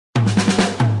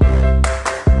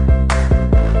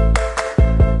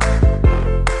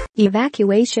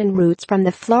Evacuation routes from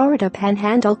the Florida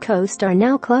Panhandle coast are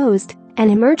now closed, and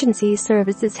emergency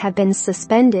services have been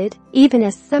suspended, even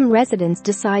as some residents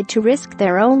decide to risk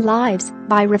their own lives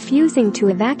by refusing to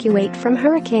evacuate from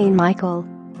Hurricane Michael.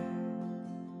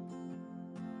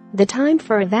 The time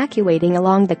for evacuating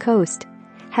along the coast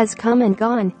has come and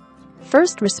gone.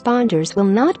 First responders will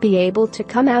not be able to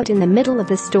come out in the middle of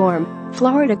the storm,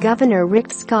 Florida Governor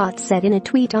Rick Scott said in a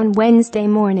tweet on Wednesday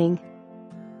morning.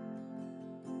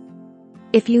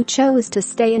 If you chose to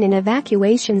stay in an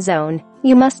evacuation zone,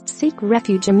 you must seek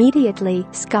refuge immediately,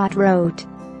 Scott wrote.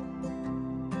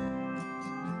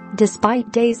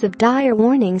 Despite days of dire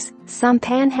warnings, some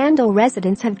Panhandle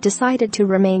residents have decided to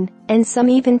remain, and some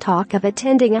even talk of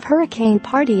attending a hurricane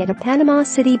party at a Panama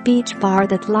City beach bar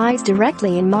that lies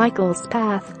directly in Michael's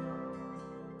path.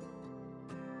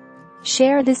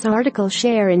 Share this article.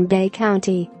 Share in Bay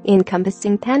County,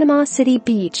 encompassing Panama City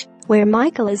Beach, where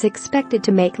Michael is expected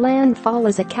to make landfall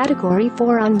as a Category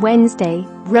 4 on Wednesday.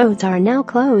 Roads are now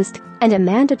closed, and a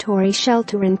mandatory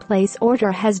shelter-in-place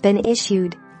order has been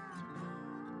issued.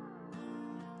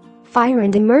 Fire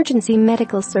and emergency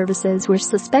medical services were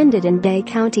suspended in Bay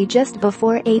County just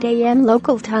before 8 a.m.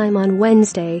 local time on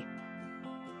Wednesday.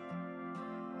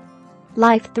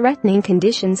 Life-threatening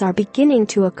conditions are beginning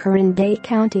to occur in Bay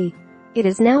County. It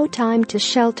is now time to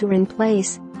shelter in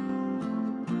place.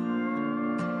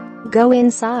 Go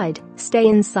inside, stay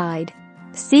inside.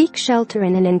 Seek shelter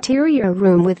in an interior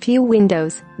room with few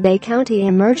windows, Bay County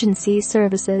Emergency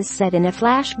Services said in a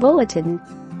flash bulletin.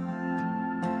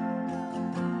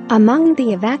 Among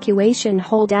the evacuation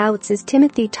holdouts is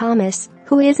Timothy Thomas,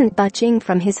 who isn't budging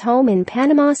from his home in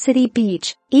Panama City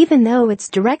Beach, even though it's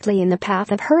directly in the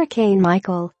path of Hurricane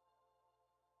Michael.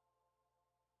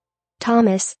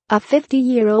 Thomas, a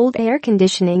 50-year-old air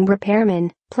conditioning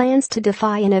repairman, plans to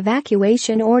defy an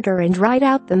evacuation order and ride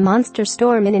out the monster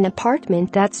storm in an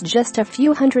apartment that's just a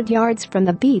few hundred yards from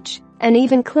the beach, and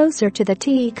even closer to the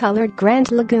tea-colored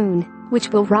Grand Lagoon, which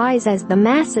will rise as the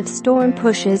massive storm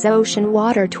pushes ocean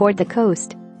water toward the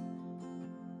coast.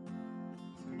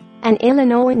 An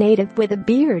Illinois native with a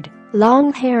beard,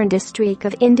 long hair and a streak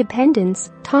of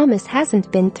independence, Thomas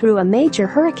hasn't been through a major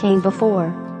hurricane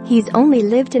before. He's only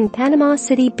lived in Panama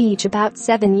City Beach about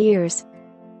 7 years.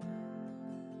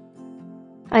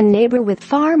 A neighbor with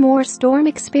far more storm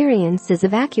experience is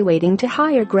evacuating to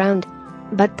higher ground.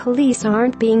 But police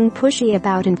aren't being pushy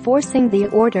about enforcing the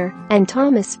order, and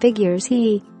Thomas figures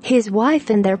he, his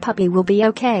wife and their puppy will be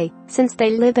okay, since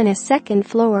they live in a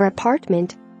second-floor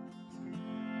apartment.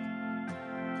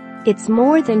 It's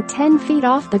more than 10 feet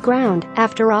off the ground,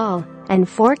 after all, and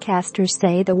forecasters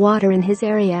say the water in his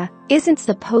area isn't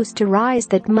supposed to rise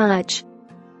that much.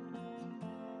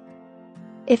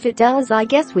 If it does, I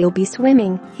guess we'll be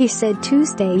swimming, he said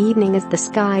Tuesday evening as the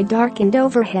sky darkened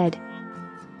overhead.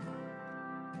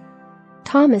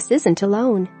 Thomas isn't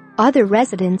alone. Other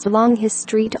residents along his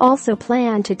street also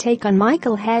plan to take on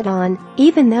Michael head-on,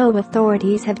 even though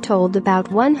authorities have told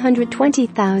about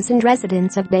 120,000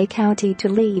 residents of Bay County to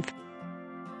leave.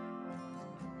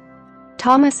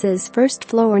 Thomas's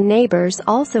first-floor neighbors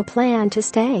also plan to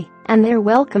stay, and they're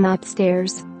welcome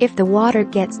upstairs if the water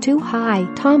gets too high,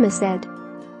 Thomas said.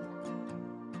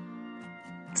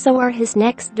 So are his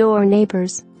next-door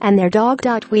neighbors, and their dog.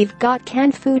 We've got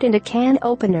canned food and a can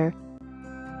opener.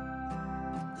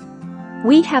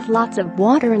 We have lots of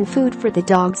water and food for the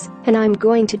dogs, and I'm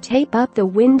going to tape up the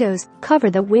windows,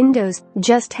 cover the windows,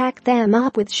 just tack them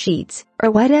up with sheets, or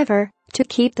whatever, to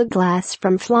keep the glass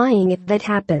from flying if that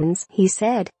happens, he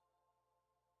said.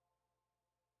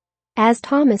 As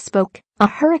Thomas spoke, a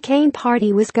hurricane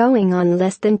party was going on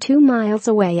less than 2 miles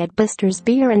away at Buster's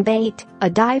Beer and Bait, a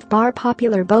dive bar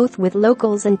popular both with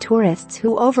locals and tourists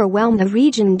who overwhelm the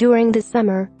region during the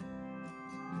summer.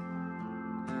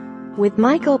 With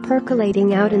Michael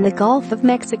percolating out in the Gulf of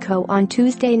Mexico on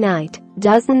Tuesday night,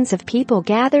 dozens of people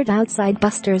gathered outside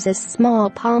Buster's as small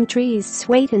palm trees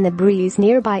swayed in the breeze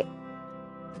nearby.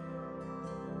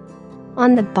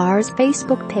 On the bar's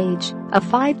Facebook page, a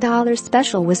 $5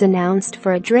 special was announced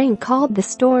for a drink called the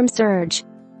Storm Surge.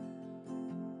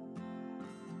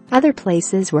 Other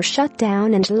places were shut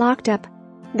down and locked up.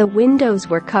 The windows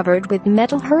were covered with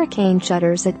metal hurricane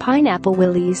shutters at Pineapple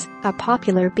Willie's, a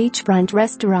popular beachfront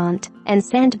restaurant, and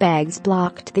sandbags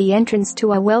blocked the entrance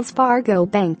to a Wells Fargo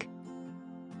bank.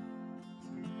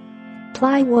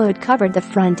 Plywood covered the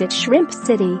front at Shrimp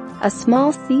City, a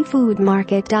small seafood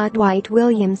market. Dwight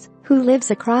Williams, who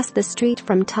lives across the street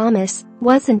from Thomas,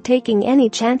 wasn't taking any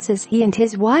chances. He and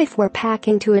his wife were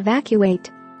packing to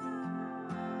evacuate.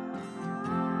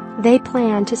 They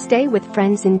plan to stay with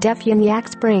friends in Defuniak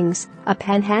Springs, a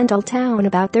Panhandle town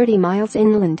about 30 miles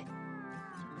inland.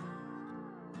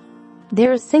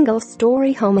 Their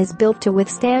single-story home is built to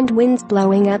withstand winds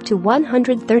blowing up to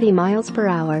 130 miles per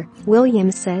hour,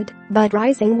 Williams said, but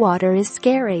rising water is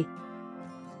scary.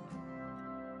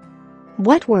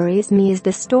 "What worries me is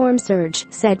the storm surge,"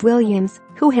 said Williams,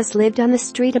 who has lived on the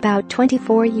street about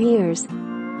 24 years.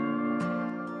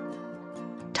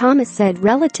 Thomas said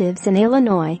relatives in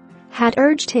Illinois had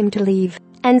urged him to leave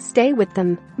and stay with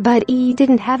them, but he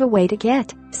didn't have a way to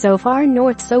get so far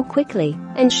north so quickly,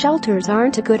 and shelters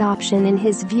aren't a good option in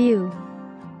his view.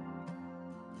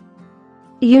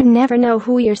 "You never know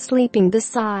who you're sleeping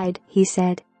beside," he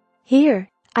said. "Here,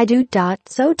 I do.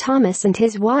 So Thomas and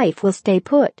his wife will stay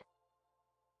put.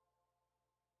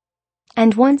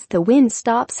 And once the wind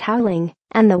stops howling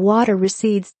and the water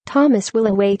recedes, Thomas will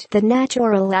await the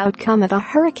natural outcome of a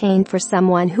hurricane for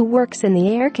someone who works in the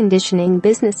air conditioning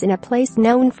business in a place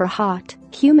known for hot,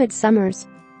 humid summers.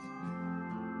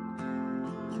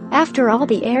 After all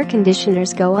the air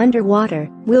conditioners go underwater,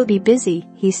 we'll be busy,"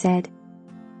 he said.